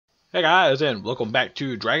Hey guys, and welcome back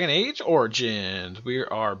to Dragon Age Origins. We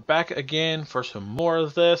are back again for some more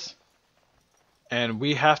of this, and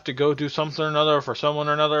we have to go do something or another for someone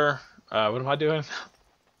or another. What am I doing?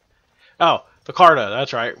 Oh, the Carta,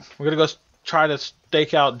 that's right. We're gonna go try to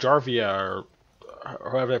stake out Jarvia, or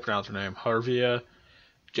however they pronounce her name. Jarvia.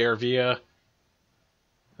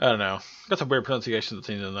 I don't know. Got some weird pronunciations it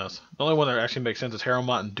seems in this. The only one that actually makes sense is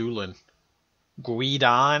Harrowmont and Doolin.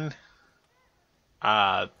 Guidon.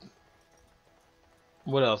 Uh,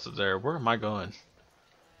 what else is there? Where am I going?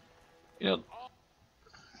 You know, Be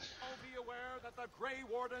aware that the Grey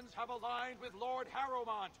Wardens have aligned with Lord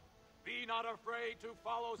Harrowmont. Be not afraid to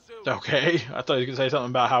follow suit. okay, I thought you could say something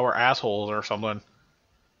about how we're assholes or something.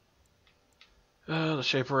 The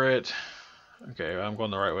Shaper it. Okay, I'm going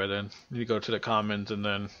the right way then. Need to go to the Commons and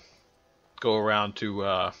then go around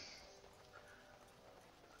to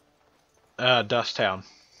Dust Town.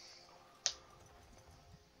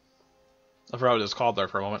 I forgot what it's called there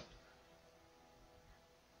for a moment.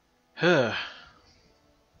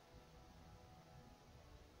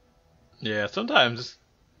 Yeah, sometimes this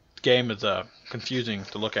game is confusing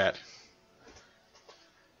to look at.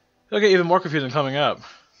 It'll get even more confusing coming up.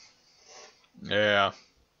 Yeah.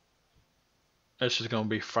 This is gonna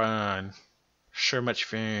be fun. Sure much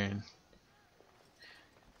fun.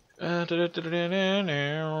 This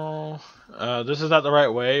is not the right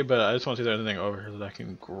way, but I just want to see if there's anything over here that I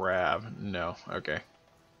can grab. No. Okay.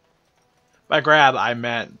 By grab, I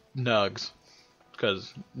meant nugs.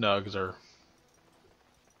 Because nugs are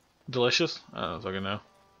delicious. I don't know if I can know.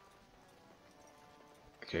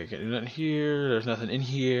 Okay, can't do nothing here. There's nothing in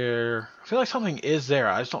here. I feel like something is there.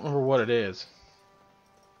 I just don't remember what it is.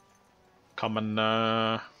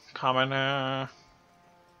 Commoner.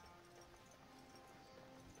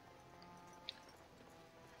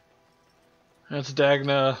 That's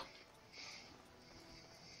Dagna.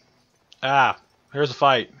 Ah, here's a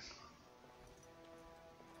fight.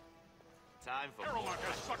 Time for Harrowmont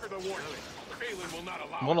has suckered the warden. Phelan will not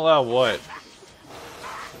allow. Won't allow what?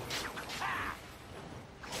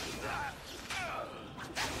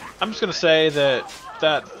 I'm just gonna say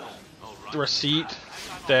that receipt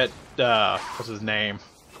that what's his name?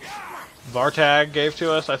 Vartag gave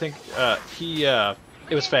to us. I think it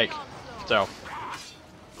was fake. So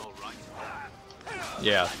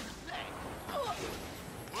yeah.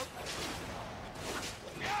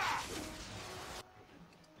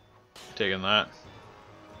 Taking that.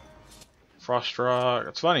 Frostrock.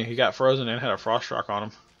 It's funny, he got frozen and had a Frostrock on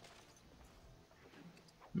him.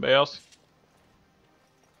 Anybody else?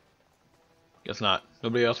 Guess not.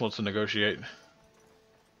 Nobody else wants to negotiate.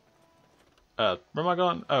 Where am I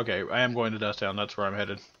going? Okay, I am going to Dust Town. That's where I'm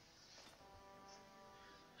headed.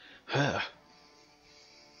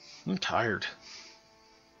 I'm tired.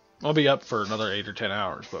 I'll be up for another 8 or 10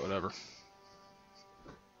 hours, but whatever.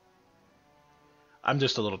 I'm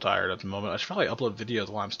just a little tired at the moment. I should probably upload videos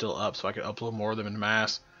while I'm still up so I can upload more of them in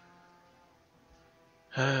mass.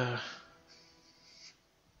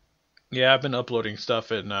 Yeah, I've been uploading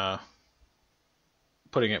stuff and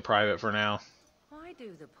putting it private for now. Why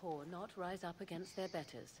do the poor not rise up against their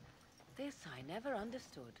betters? This I never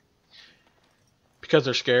understood. Because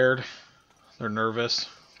they're scared. They're nervous.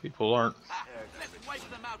 People aren't.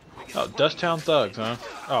 Oh, Dust Town thugs, huh?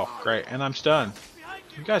 Oh, great. And I'm stunned.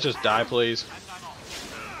 You guys just die, please.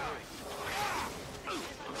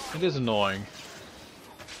 It is annoying.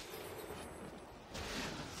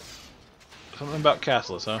 Something about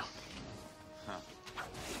castless, huh?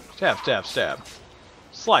 Stab, stab, stab.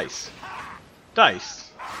 Slice.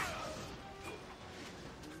 Dice.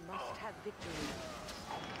 Must have victory.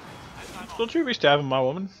 Don't you be stabbing my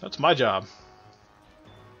woman. That's my job.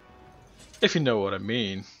 If you know what I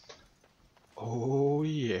mean. Oh,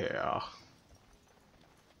 yeah.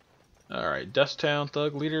 Alright, Dust Town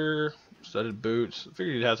Thug Leader. Studded boots. I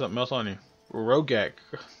figured you'd have something else on you. Rogek.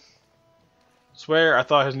 Swear, I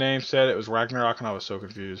thought his name said it was Ragnarok and I was so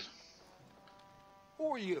confused.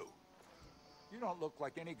 Who are you? You don't look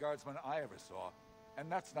like any guardsman I ever saw,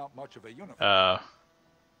 and that's not much of a uniform.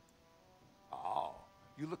 Oh,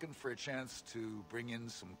 you looking for a chance to bring in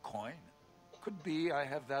some coin? Could be I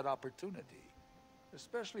have that opportunity,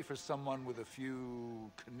 especially for someone with a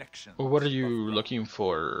few connections. What are you looking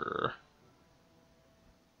for?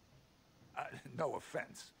 No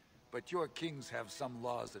offense, but your kings have some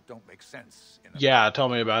laws that don't make sense. Yeah, tell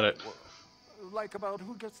me about it. Like about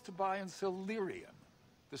who gets to buy and sell lyrium,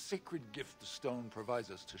 the sacred gift the stone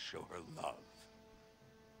provides us to show her love.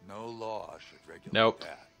 No law should regulate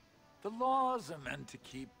that. The laws are meant to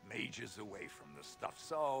keep mages away from the stuff,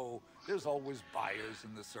 so there's always buyers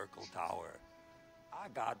in the Circle Tower. I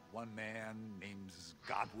got one man named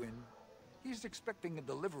Godwin. He's expecting a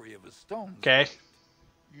delivery of his stones. Okay.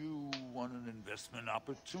 You want an investment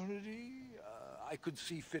opportunity? I could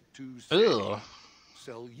see fit to say,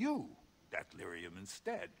 sell you that lyrium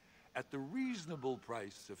instead, at the reasonable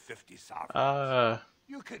price of 50 sovereigns.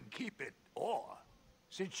 You can keep it, or,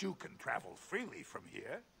 since you can travel freely from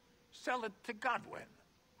here, sell it to Godwin,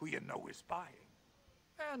 who you know is buying.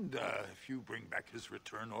 And if you bring back his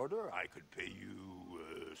return order, I could pay you,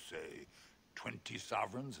 say, 20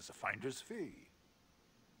 sovereigns as a finder's fee.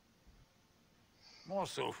 More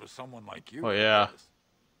so for someone like you. Oh, yeah.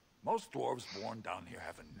 Most dwarves born down here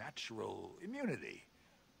have a natural immunity.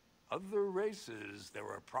 Other races, there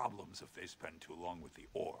are problems if they spend too long with the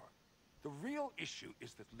ore. The real issue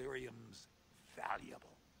is that lyrium's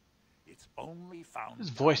valuable. It's only found... His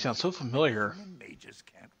voice sounds so familiar. Human mages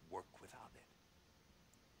can't work without it.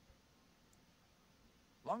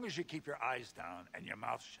 Long as you keep your eyes down and your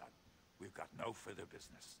mouth shut, we've got no further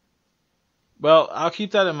business. Well, I'll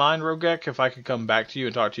keep that in mind, Rogek, if I could come back to you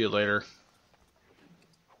and talk to you later.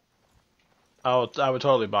 I would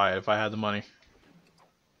totally buy it if I had the money.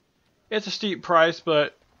 It's a steep price,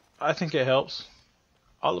 but I think it helps.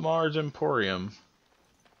 Alamar's Emporium.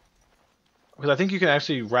 Because I think you can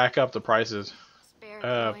actually rack up the prices.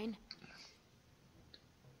 To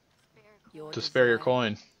spare your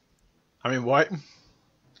coin. I mean, what?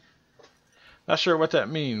 Not sure what that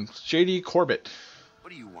means. J.D. Corbett.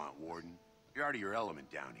 What do you want, Warden? You're out of your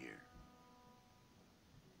element down here.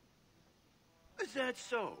 Is that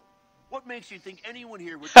so? What makes you think anyone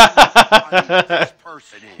here would this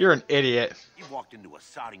person in? You're an idiot. You've walked into a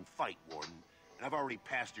sodding fight, Warden, and I've already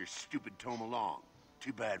passed your stupid tome along.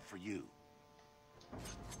 Too bad for you.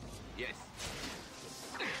 Yes.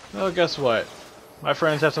 Well, guess what? My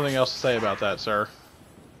friends have something else to say about that, sir.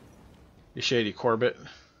 You shady Corbett.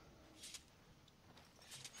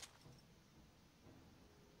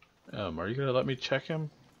 Are you gonna let me check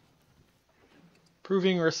him?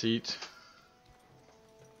 Proving receipt.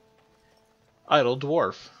 Idle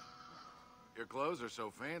dwarf. Your clothes are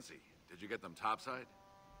so fancy. Did you get them topside?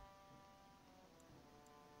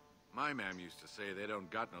 My ma'am used to say they don't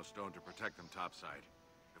got no stone to protect them topside.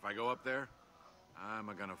 If I go up there, I'm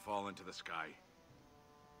gonna fall into the sky.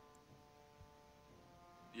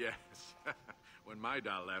 Yes. When my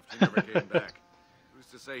doll left, he never came back. Who's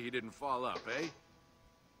to say he didn't fall up, eh?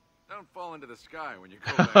 Don't fall into the sky when you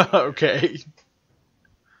go back up. Okay.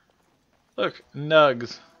 Look,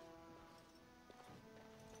 Nugs.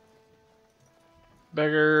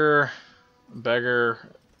 Beggar,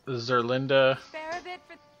 Zerlinda. Spare a bit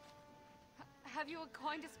for... Have you a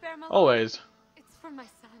coin to spare, my lord? Always. It's for my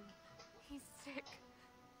son. He's sick.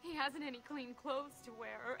 He hasn't any clean clothes to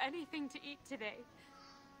wear or anything to eat today.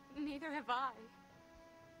 Neither have I.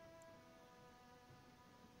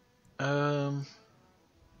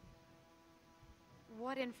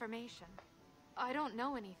 What information? I don't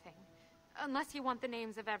know anything. Unless you want the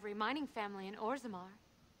names of every mining family in Orzammar.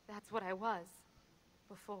 That's what I was.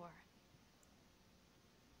 Before.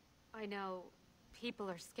 I know people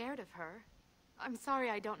are scared of her. I'm sorry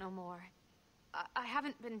I don't know more. I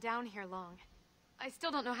haven't been down here long. I still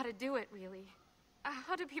don't know how to do it, really.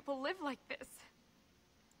 How do people live like this?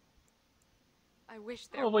 I wish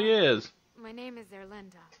there Probably were. is. My name is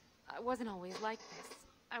Zerlinda. I wasn't always like this.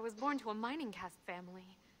 I was born to a mining caste family.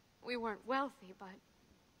 We weren't wealthy, but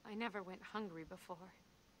I never went hungry before.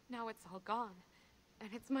 Now it's all gone, and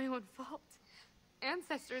it's my own fault.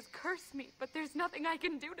 Ancestors curse me, but there's nothing I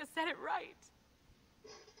can do to set it right.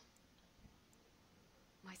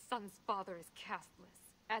 My son's father is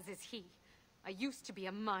casteless, as is he. I used to be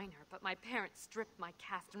a miner, but my parents stripped my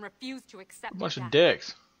caste and refused to accept A bunch that. of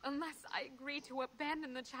dicks. Unless I agree to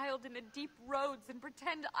abandon the child in the deep roads and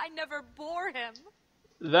pretend I never bore him.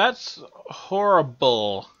 That's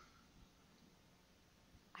horrible.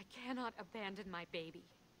 I cannot abandon my baby.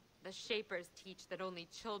 The Shapers teach that only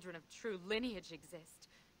children of true lineage exist,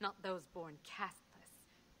 not those born casteless.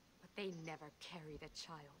 But they never carried a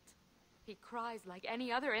child. He cries like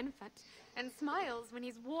any other infant, and smiles when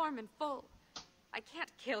he's warm and full. I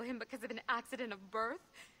can't kill him because of an accident of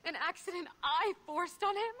birth, an accident I forced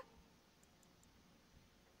on him.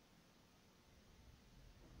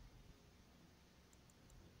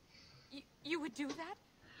 You would do that?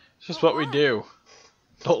 It's just what we do.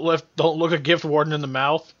 Don't look a gift warden in the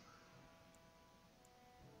mouth.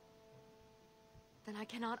 Then I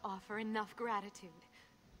cannot offer enough gratitude.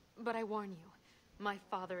 But I warn you, my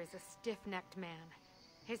father is a stiff-necked man.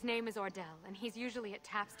 His name is Ordell, and he's usually at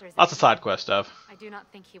Tapster's. Lots of side quest stuff. I do not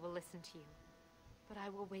think he will listen to you. But I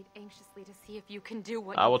will wait anxiously to see if you can do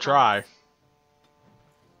what I you will try.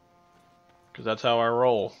 Because that's how I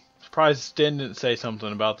roll. Surprised Stin didn't say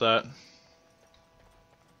something about that.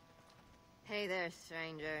 Hey there,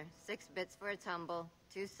 stranger. 6 bits for a tumble.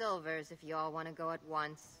 2 silvers if you all want to go at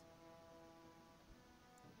once.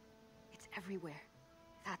 It's everywhere.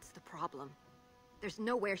 That's the problem. There's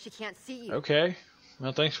nowhere she can't see you. Okay.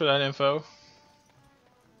 Well, thanks for that info.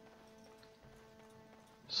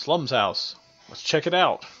 Slum's house. Let's check it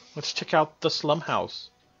out. Let's check out the slum house.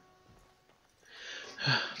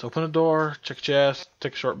 Let's open a door, check a chest,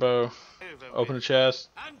 take a short bow, open a chest,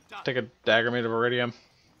 take a dagger made of iridium,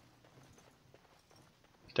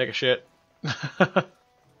 take a shit.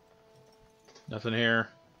 Nothing here.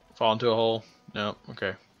 Fall into a hole. No,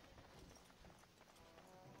 okay.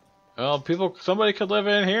 Well, somebody could live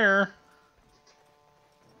in here.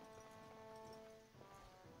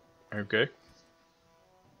 Okay.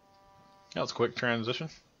 That was a quick transition.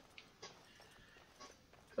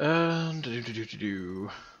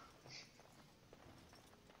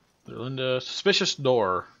 Linda, suspicious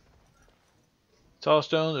door. Tall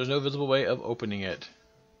stone, there's no visible way of opening it.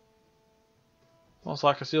 Almost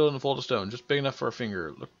like concealed in a fold of stone, just big enough for a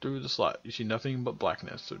finger. Look through the slot. You see nothing but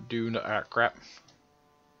blackness, so do not crap.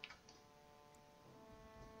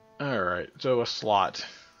 Alright, so a slot.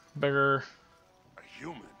 Bigger. A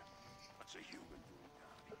human? What's a human?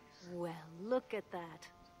 Well, look at that.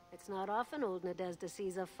 It's not often old Nadezhda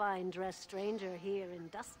sees a fine-dressed stranger here in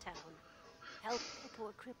Dust Town. Help the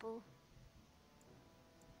poor cripple.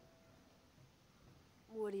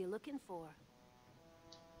 What are you looking for?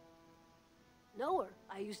 Know her.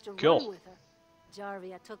 I used to run with her.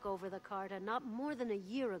 Jarvia took over the Carta not more than a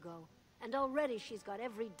year ago, and already she's got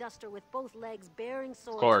every duster with both legs bearing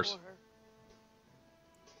swords for her.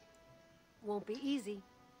 Won't be easy.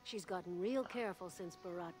 She's gotten real careful since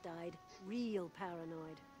Barat died. Real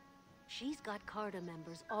paranoid. She's got Carta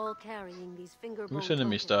members all carrying these finger bone Who's sending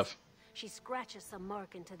me stuff? She scratches some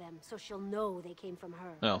mark into them so she'll know they came from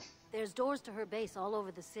her. No. There's doors to her base all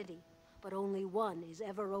over the city, but only one is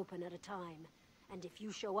ever open at a time. And if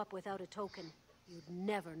you show up without a token, you'd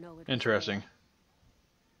never know it. Interesting.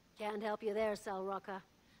 Can't help you there, Salraka.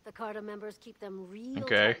 The Carta members keep them real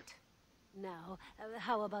tight. Now,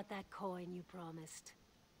 how about that coin you promised?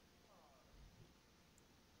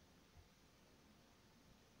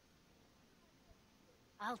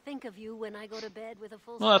 I'll think of you when I go to bed with a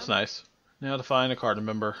full Well, that's nice. Now to find a Carta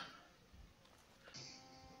member.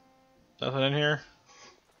 Nothing in here?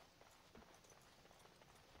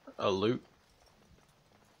 A loot?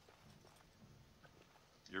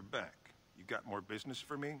 You're back. You got more business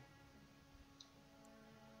for me?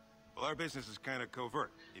 Well, our business is kind of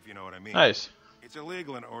covert, if you know what I mean. Nice. It's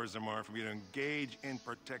illegal in Orzammar for me to engage in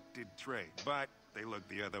protected trade, but they look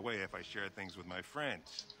the other way if I share things with my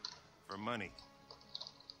friends. For money.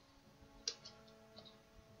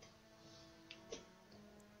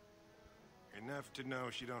 Enough to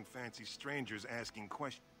know she don't fancy strangers asking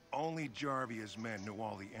questions. Only Jarvia's men knew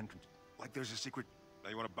all the entrance. Like there's a secret...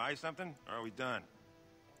 Now you want to buy something? Or are we done?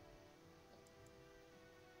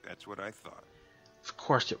 That's what I thought. Of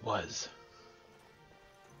course it was.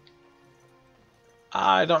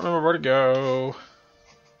 I don't remember where to go.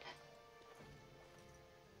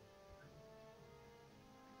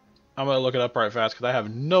 I'm going to look it up right fast because I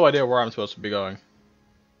have no idea where I'm supposed to be going.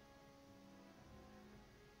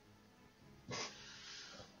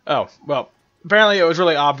 Oh, well, apparently it was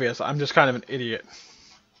really obvious. I'm just kind of an idiot.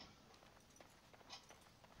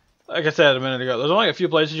 Like I said a minute ago, there's only a few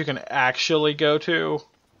places you can actually go to,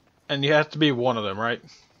 and you have to be one of them, right?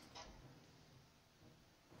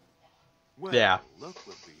 Well, yeah. Look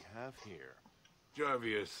what we have here.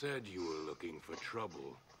 Jarvia said you were looking for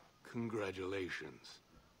trouble. Congratulations.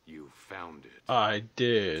 You found it. I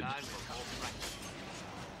did.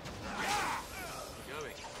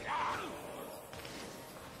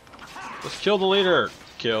 Let's kill the leader.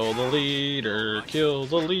 Kill the leader. Kill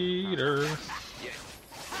the leader.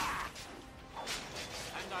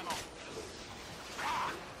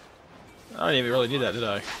 I didn't even really need that, did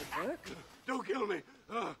I? Don't kill me.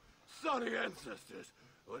 Sonny ancestors.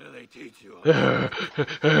 What do they teach you?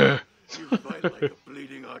 You fight like a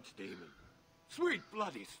bleeding archdemon. Sweet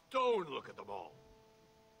bloody stone, look at them all.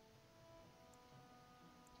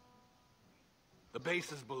 The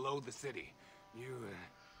base is below the city.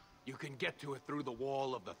 You can get to it through the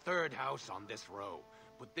wall of the third house on this row.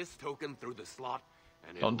 Put this token through the slot,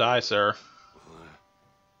 and don't die, sir.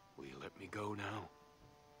 Will you let me go now?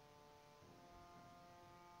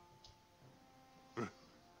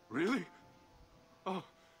 Really? Oh,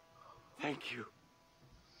 thank you.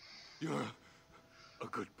 You're a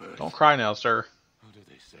good person. Don't cry now, sir. How do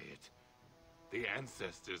they say it? The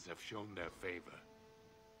ancestors have shown their favor.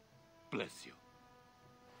 bless you.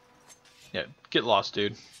 Yeah, get lost,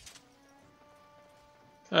 dude.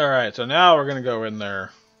 Alright, so now we're gonna go in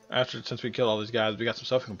there. Since we killed all these guys, we got some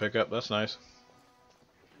stuff we can pick up. That's nice.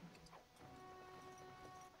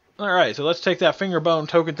 Alright, so let's take that finger bone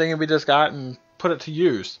token thing we just got and put it to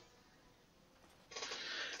use.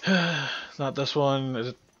 Not this one. Is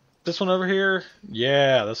it this one over here?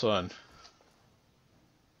 Yeah, this one.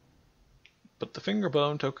 Put the finger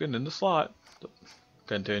bone token in the slot.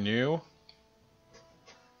 Continue.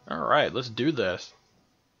 Alright, let's do this.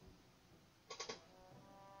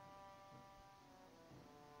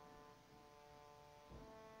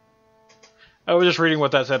 I was just reading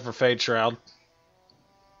what that said for Fade Shroud.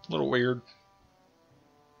 A little weird.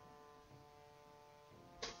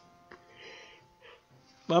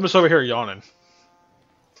 I'm just over here yawning.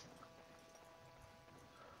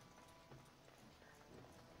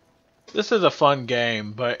 This is a fun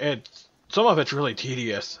game, but some of it's really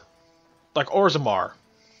tedious. Like Orzammar.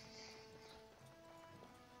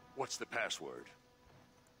 What's the password?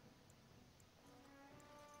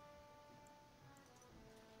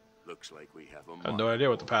 Looks like we have a I have no idea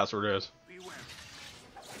what the password is.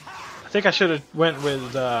 I think I should have went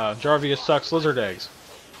with Jarvia sucks lizard eggs.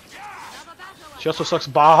 She also sucks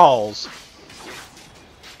balls.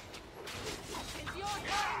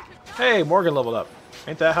 Hey, Morgan leveled up.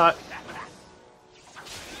 Ain't that hot?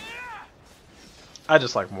 I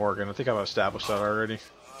just like Morgan. I think I've established that already.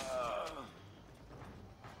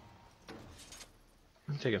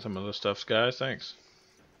 I'm taking some of this stuff, guys. Thanks.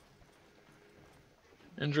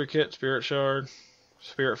 Injury kit, spirit shard,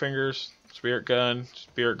 spirit fingers, spirit gun,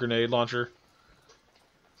 spirit grenade launcher.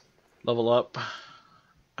 Level up.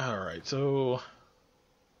 Alright, so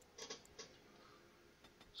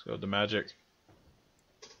let's go with the magic.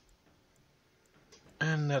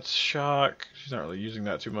 And that's shock. She's not really using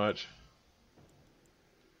that too much.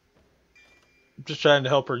 I'm just trying to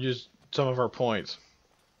help her use some of her points.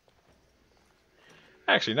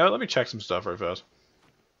 Actually, no, let me check some stuff right fast.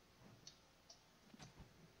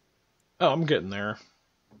 Oh, I'm getting there.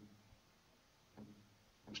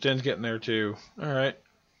 Sten's getting there too. Alright.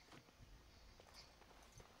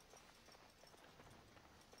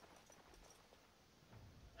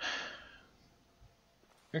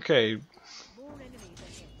 Okay.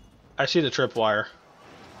 I see the tripwire.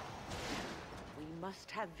 We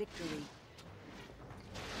must have victory.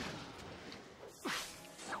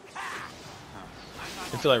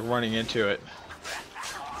 I feel like running into it.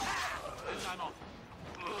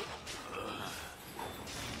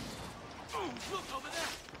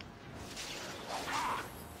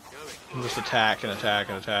 I'm just attack and attack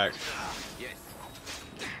and attack.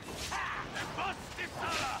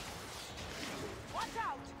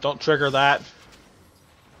 Don't trigger that.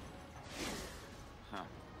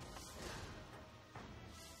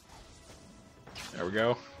 There we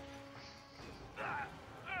go.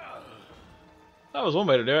 That was one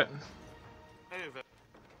way to do it.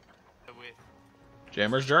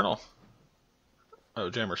 Jammer's journal. Oh,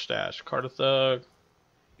 Jammer's stash. Carta thug.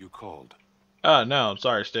 You called. No, I'm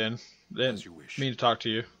sorry, Sten. Didn't you wish. mean to talk to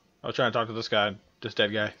you. I was trying to talk to this guy, this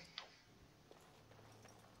dead guy.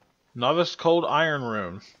 Novice Cold Iron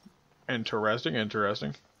Rune. Interesting,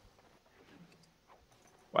 interesting.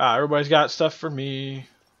 Wow, everybody's got stuff for me.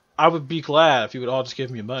 I would be glad if you would all just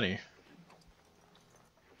give me money.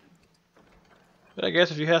 But I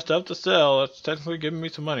guess if you have stuff to sell, that's technically giving me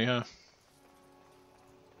some money, huh?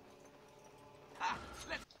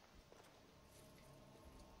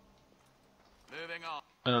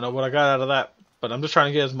 I don't know what I got out of that, but I'm just trying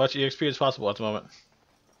to get as much EXP as possible at the moment.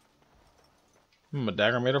 A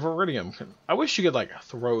dagger made of iridium. I wish you could, like,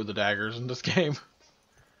 throw the daggers in this game.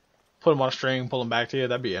 Put them on a string, pull them back to you.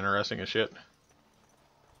 That'd be interesting as shit.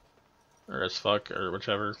 Or as fuck, or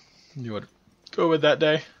whichever you would go with that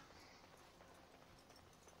day.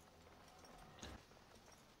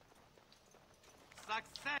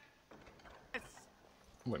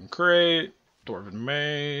 Wooden crate, dwarven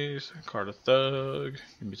maze, Carta thug.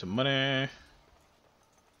 Give me some money.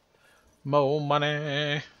 More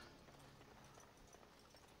money.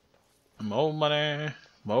 More money.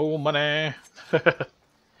 More money.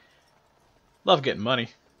 Love getting money.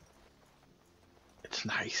 It's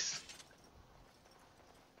nice.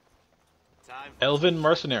 Elven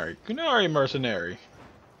mercenary. Gunari mercenary.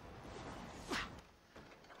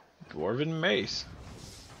 Dwarven mace.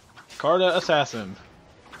 Carta assassin.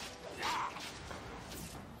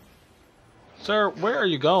 Sir, where are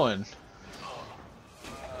you going?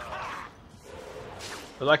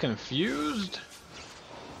 Was I confused?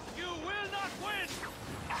 You will not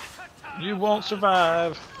win. You won't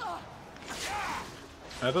survive.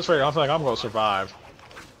 At this rate, I don't feel like I'm going to survive.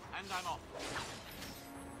 And I'm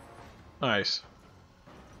Nice.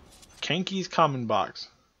 Kanki's common box.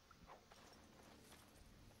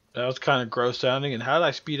 That was kind of gross sounding. And how did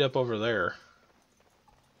I speed up over there?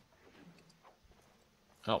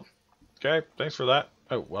 Oh. Okay, thanks for that.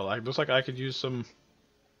 Oh, well, it looks like I could use some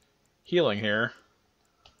healing here.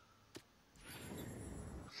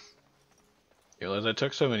 Realize I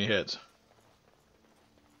took so many hits.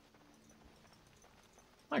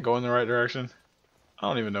 Am I going the right direction? I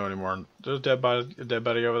don't even know anymore. There's a dead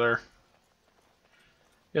body over there.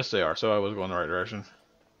 Yes, they are, so I was going the right direction.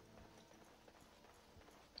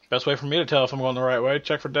 Best way for me to tell if I'm going the right way,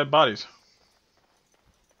 check for dead bodies.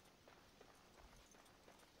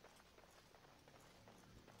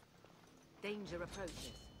 Danger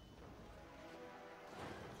approaches.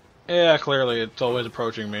 Yeah, clearly it's always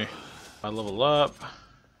approaching me. I level up.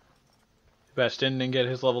 Bastin didn't get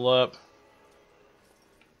his level up.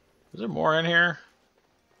 Is there more in here?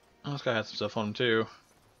 Oh, this guy has some stuff on him too.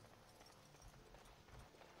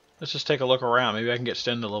 Let's just take a look around. Maybe I can get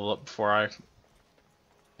Sten to level up before I,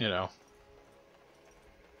 you know,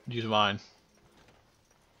 use mine.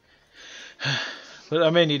 But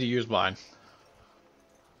I may need to use mine.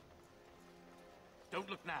 Don't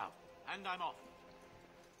look now, and I'm off.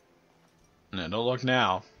 No, don't look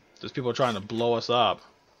now. These people are trying to blow us up.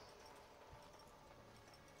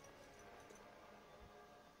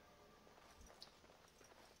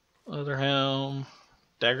 Leather helm,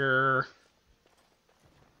 dagger.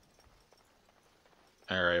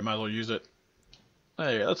 Alright, might as well use it.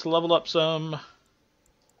 Hey, let's level up some.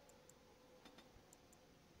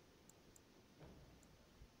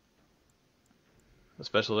 A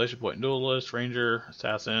specialization point: duelist, ranger,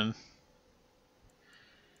 assassin.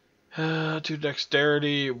 2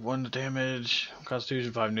 dexterity, 1 damage,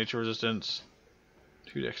 constitution, 5 nature resistance,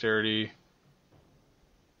 2 dexterity.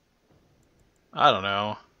 I don't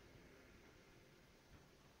know.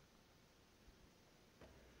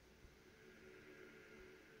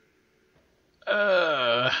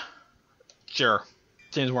 Sure.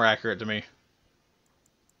 Seems more accurate to me.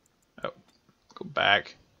 Oh, go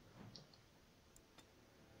back.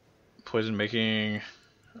 Poison making.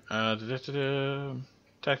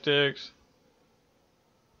 Tactics.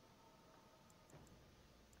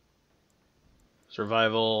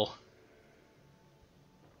 Survival.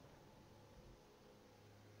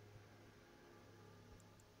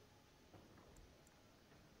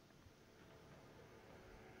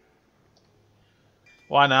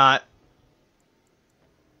 Why not?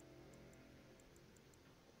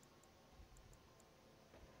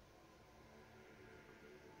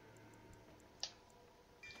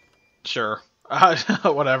 Sure.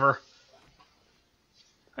 Whatever.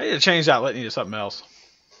 I need to change that litany to something else.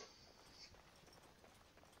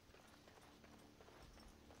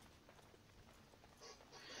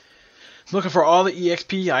 Looking for all the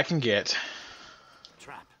EXP I can get.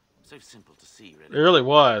 Trap. So simple to see, It really. really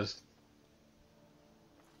was.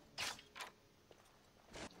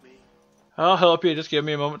 I'll help you. Just give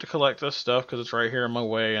me a moment to collect this stuff because it's right here in my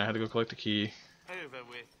way and I had to go collect the key. Over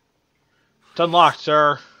with. It's unlocked,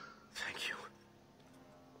 sir. Thank you.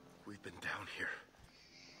 We've been down here.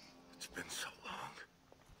 It's been so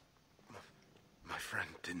long. My friend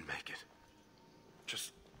didn't make it.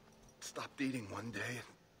 Just stopped eating one day and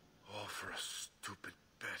all for a stupid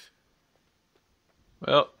bet.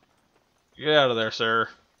 Well, get out of there, sir.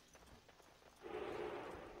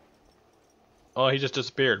 Oh, he just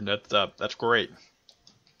disappeared. That's great.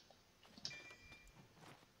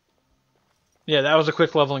 Yeah, that was a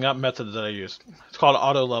quick leveling up method that I used. It's called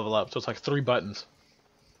auto level up, so it's like 3 buttons.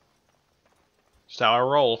 Just how I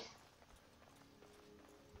roll.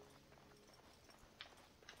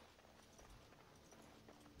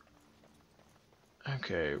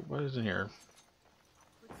 Okay, what is in here?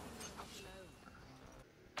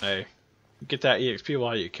 Hey, get that EXP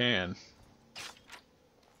while you can.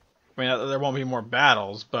 I mean, there won't be more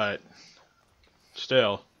battles, but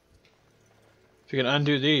still. If you can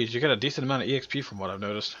undo these, you get a decent amount of EXP from what I've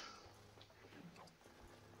noticed.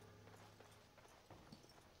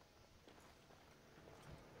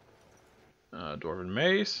 Dwarven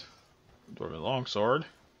Mace, Dwarven Longsword,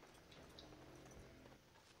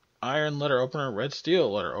 Iron Letter Opener, Red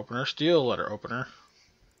Steel Letter Opener, Steel Letter Opener.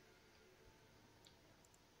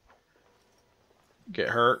 Get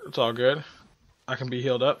hurt, it's all good. I can be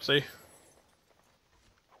healed up, see?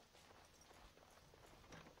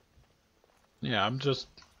 Yeah, I'm just...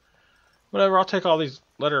 Whatever, I'll take all these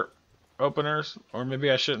letter openers. Or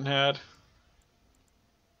maybe I shouldn't have.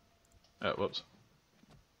 Oh, whoops.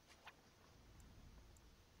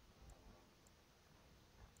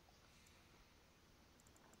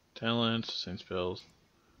 Talents, same spells.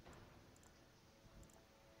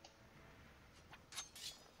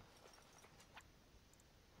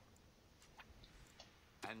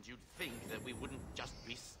 And you'd think that we wouldn't just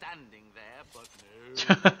be standing there, but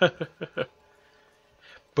no.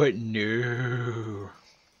 But no.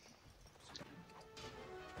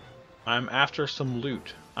 I'm after some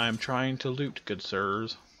loot. I'm trying to loot, good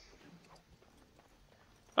sirs.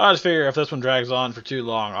 I just figure if this one drags on for too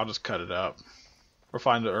long, I'll just cut it up.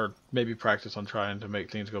 Or maybe practice on trying to make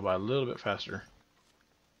things go by a little bit faster.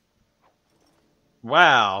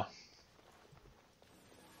 Wow.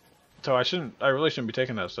 So I really shouldn't be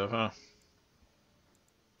taking that stuff, huh?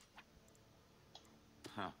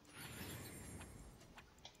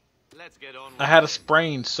 Let's get on. I had a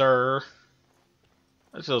sprain, sir.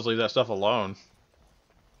 Let's just leave that stuff alone.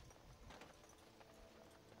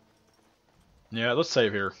 Yeah, let's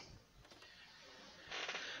save here.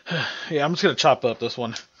 Yeah, I'm just gonna chop up this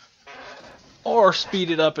one. Or speed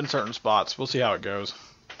it up in certain spots. We'll see how it goes.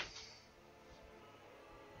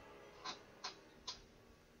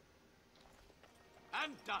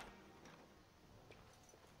 And done.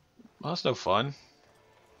 Well, that's no fun.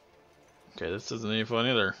 Okay, this isn't any fun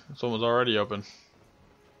either. This one was already open.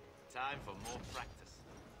 Time for more practice.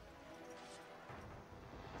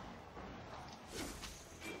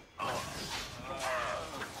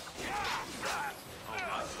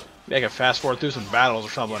 Maybe I can fast forward through some battles or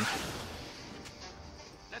something.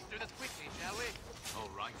 Let's do this quickly, shall we? All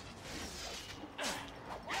right.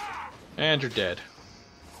 And you're dead.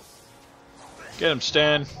 Get him,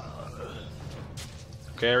 Stan.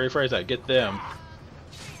 Okay, rephrase that. Get them.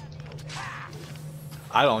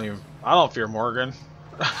 I don't fear Morgan.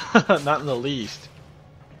 Not in the least.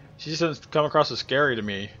 She just doesn't come across as scary to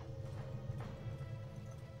me.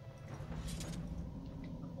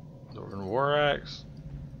 Dwarven War Axe.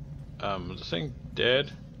 Is this thing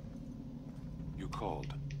dead? You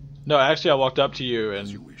called. No, actually I walked up to you and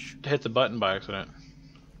hit the button by accident.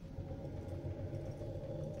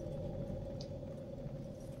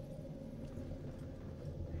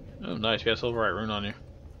 Oh, nice. You got a Silverite rune on you.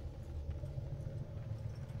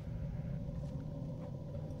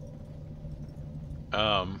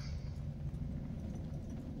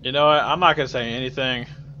 You know what? I'm not gonna say anything.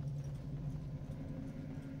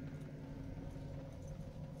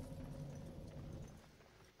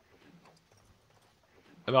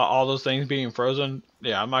 About all those things being frozen.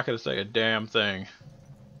 Yeah, I'm not gonna say a damn thing.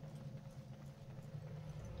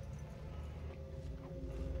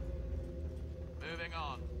 Moving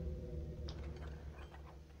on.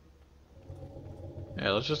 Yeah,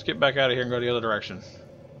 let's just get back out of here and go the other direction.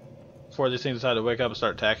 Before these things decide to wake up and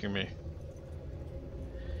start attacking me.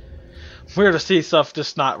 Weird to see stuff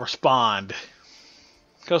just not respond.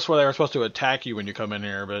 I could swear they were supposed to attack you when you come in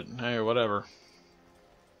here, but hey, whatever.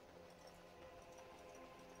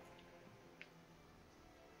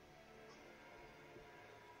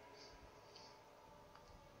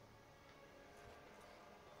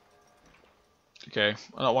 Okay,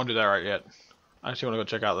 I don't want to do that right yet. I actually want to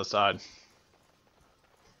go check out this side.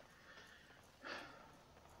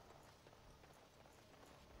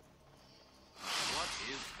 What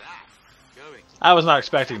is that? Going. I was not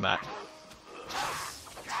expecting that.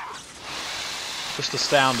 Just the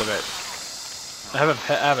sound of it. I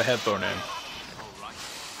have a headphone in,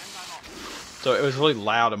 so it was really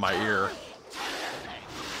loud in my ear.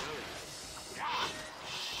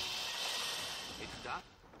 It's done.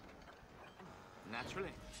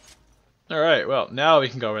 Naturally. All right, well now we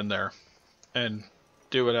can go in there and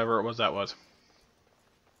do whatever it was that was.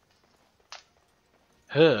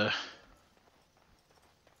 Huh.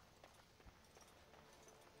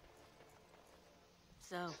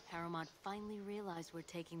 So, Paramount finally realized we're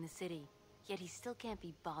taking the city, yet he still can't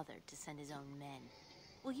be bothered to send his own men.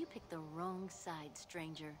 Well, you picked the wrong side,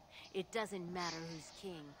 stranger. It doesn't matter who's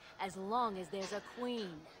king, as long as there's a queen.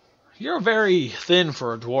 You're very thin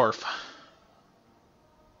for a dwarf.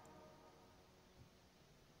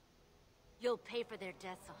 You'll pay for their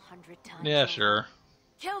deaths 100 times. Yeah, over. sure.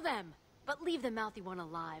 Kill them, but leave the mouthy one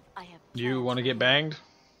alive. I have. You want to get banged?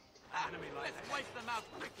 Let's wipe them out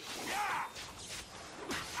quickly.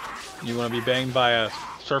 You want to be banged by a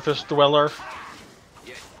surface dweller?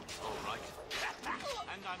 Yes. All right.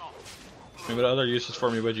 And I'm off. I mean, what other uses for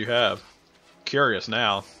me would you have? Curious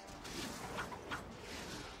now.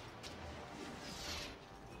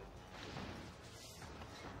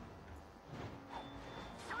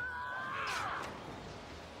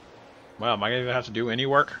 Wow, am I gonna have to do any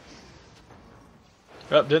work?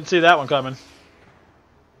 Oh, didn't see that one coming.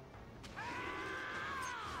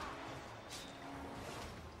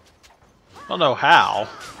 I don't know how.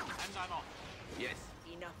 And I'm off. Yes.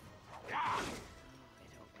 Enough.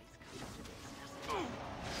 Going.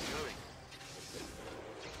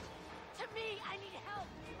 To me, I need help.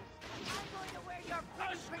 I'm going to where your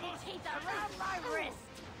Pretty teeth around my wrist.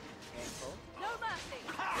 No mercy.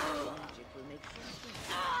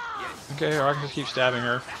 Okay, or I can just keep stabbing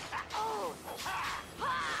her.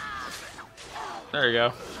 There you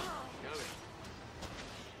go.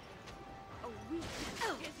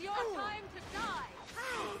 It's your time to die.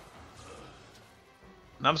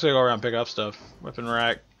 Now I'm just gonna go around and pick up stuff. Weapon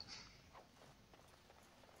rack.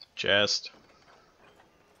 Chest.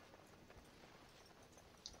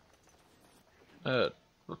 We'll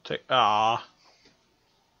take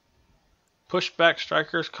pushback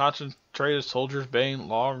strikers, concentrated soldier's bane,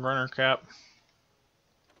 long runner cap.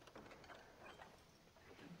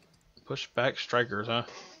 Pushback strikers, huh?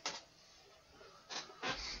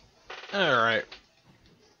 Alright.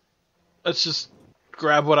 Let's just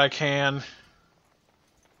grab what I can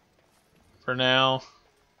for now.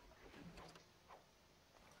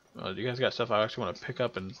 Oh, you guys got stuff I actually want to pick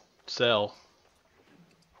up and sell.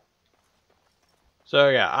 So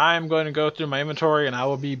yeah, I'm going to go through my inventory and I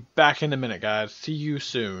will be back in a minute, guys. See you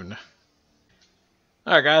soon.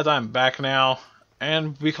 Alright guys, I'm back now.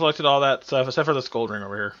 And we collected all that stuff, except for this gold ring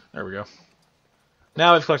over here. There we go.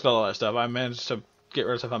 Now we've collected all that stuff. I managed to get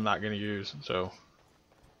rid of stuff I'm not going to use. So,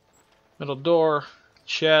 middle door,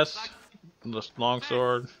 chest, this long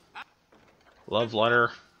sword, love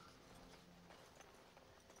letter.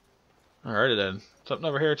 Alrighty then. Something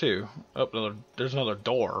over here too. Oh, there's another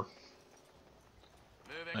door.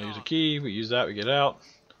 I use a key, we use that, we get out.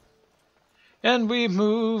 And we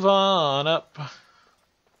move on up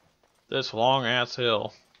this long ass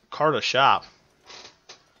hill. Carta shop.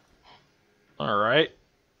 Alright.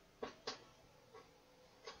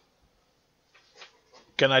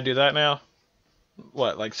 Can I do that now?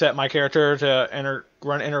 What, like set my character to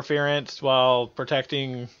run interference while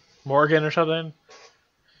protecting Morgan or something?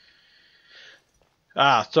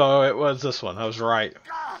 Ah, so it was this one. I was right.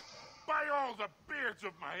 God, by all the beards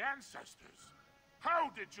of my ancestors. How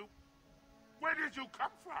did you... Where did you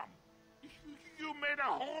come from? You made a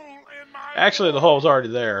hole in my... Actually, the hole's already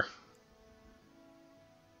there.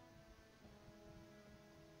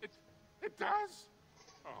 It does?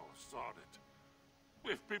 Oh, sod it.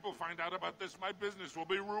 If people find out about this, my business will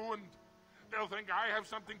be ruined. They'll think I have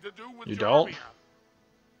something to do with You Jarvia. don't?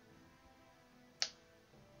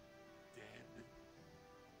 Dead?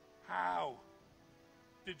 How?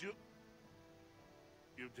 Did you...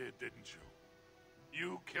 You did, didn't you?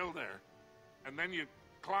 You killed her. And then you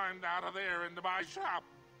climbed out of there into my shop.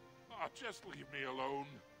 Oh, just leave me alone.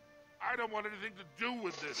 I don't want anything to do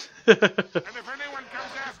with this. And if anyone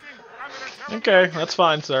comes asking, I'm going to tell them... Okay, that's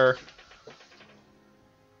fine, sir.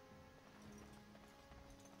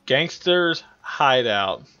 Gangster's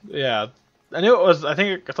hideout. Yeah, I knew it was. I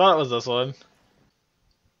thought it was this one.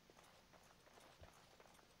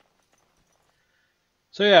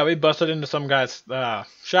 So yeah, we busted into some guy's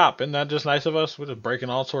shop. Isn't that just nice of us? We're just breaking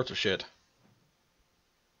all sorts of shit.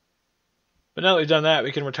 But now that we've done that,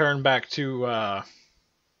 we can return back to what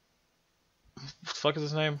the fuck is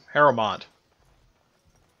his name? Harrowmont.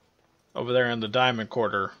 Over there in the Diamond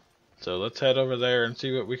Quarter. So let's head over there and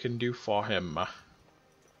see what we can do for him.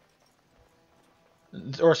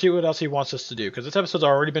 Or see what else he wants us to do. Because this episode's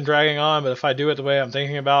already been dragging on, but if I do it the way I'm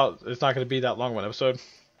thinking about, it's not going to be that long of an episode.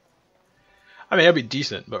 I mean, it'll be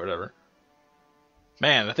decent, but whatever.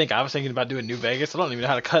 Man, I think I was thinking about doing New Vegas. I don't even know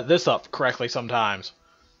how to cut this up correctly sometimes.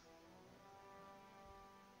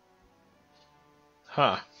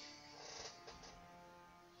 Huh.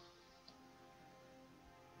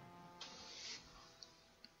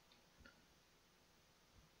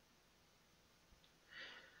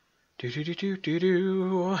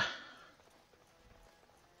 Do.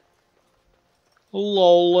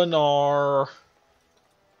 Lolinar.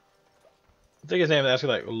 I think his name is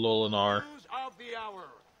actually like Lolinar. News of the hour.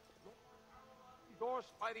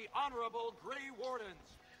 Endorsed by the Honorable Grey Wardens.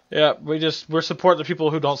 Yeah, we're support the people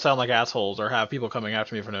who don't sound like assholes or have people coming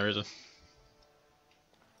after me for no reason.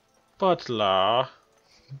 Butler.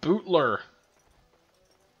 Bootler.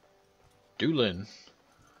 Doolin.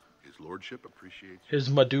 His lordship appreciates His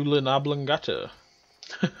medulla oblongata.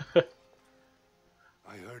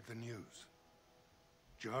 I heard the news.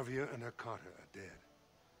 Jarvia and her Carta are dead.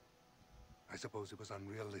 I suppose it was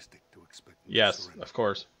unrealistic to expect them to surrender. Of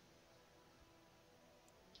course.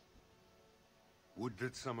 Would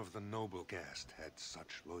that some of the noble caste had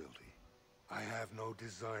such loyalty. I have no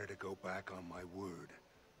desire to go back on my word.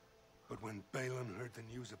 But when Balin heard the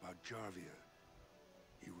news about Jarvia,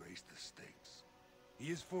 he raised the stakes.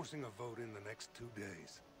 He is forcing a vote in the next 2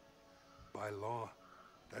 days. By law,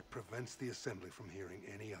 that prevents the Assembly from hearing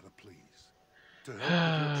any other pleas. To help with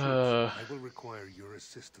your troops, I will require your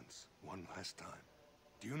assistance one last time.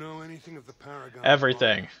 Do you know anything of the Paragon?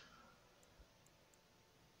 Everything.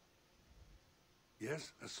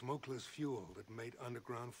 Yes, a smokeless fuel that made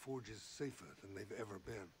underground forges safer than they've ever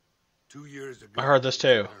been. 2 years ago, I heard this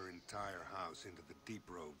too. Her entire house into the deep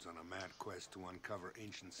roads on a mad quest to uncover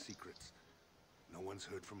ancient secrets. No one's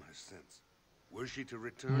heard from her since. Were she to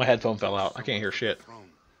return, My headphone fell out. I can't hear shit.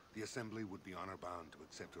 Throne, the assembly would be honor bound to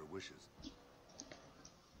accept her wishes.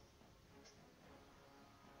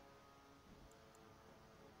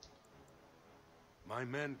 My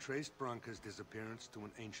men traced Branca's disappearance to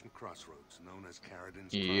an ancient crossroads known as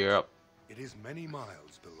Caradin's Cross. Yep. It is many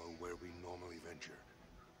miles below where we normally venture,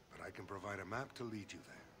 but I can provide a map to lead you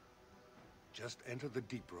there. Just enter the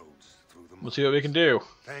deep roads through the mountains. We'll see what we can do.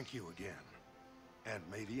 Thank you again, and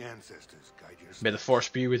may the ancestors guide your steps. May the force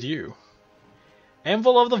be with you.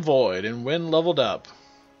 Anvil of the Void and Wind leveled up.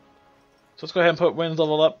 So let's go ahead and put Wind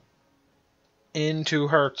leveled up into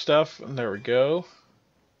her stuff, and there we go.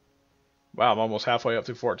 Wow, I'm almost halfway up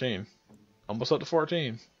to 14. Almost up to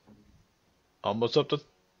 14. Almost up to...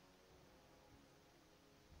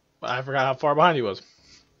 I forgot how far behind he was.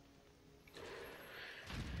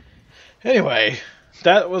 Anyway,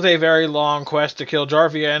 that was a very long quest to kill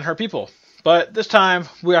Jarvia and her people. But this time,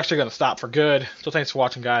 we're actually going to stop for good. So thanks for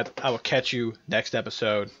watching, guys. I will catch you next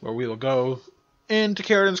episode, where we will go into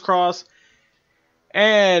Caradin's Cross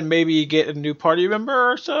and maybe get a new party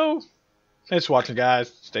member or so. Thanks for watching, guys.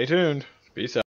 Stay tuned. Peace out.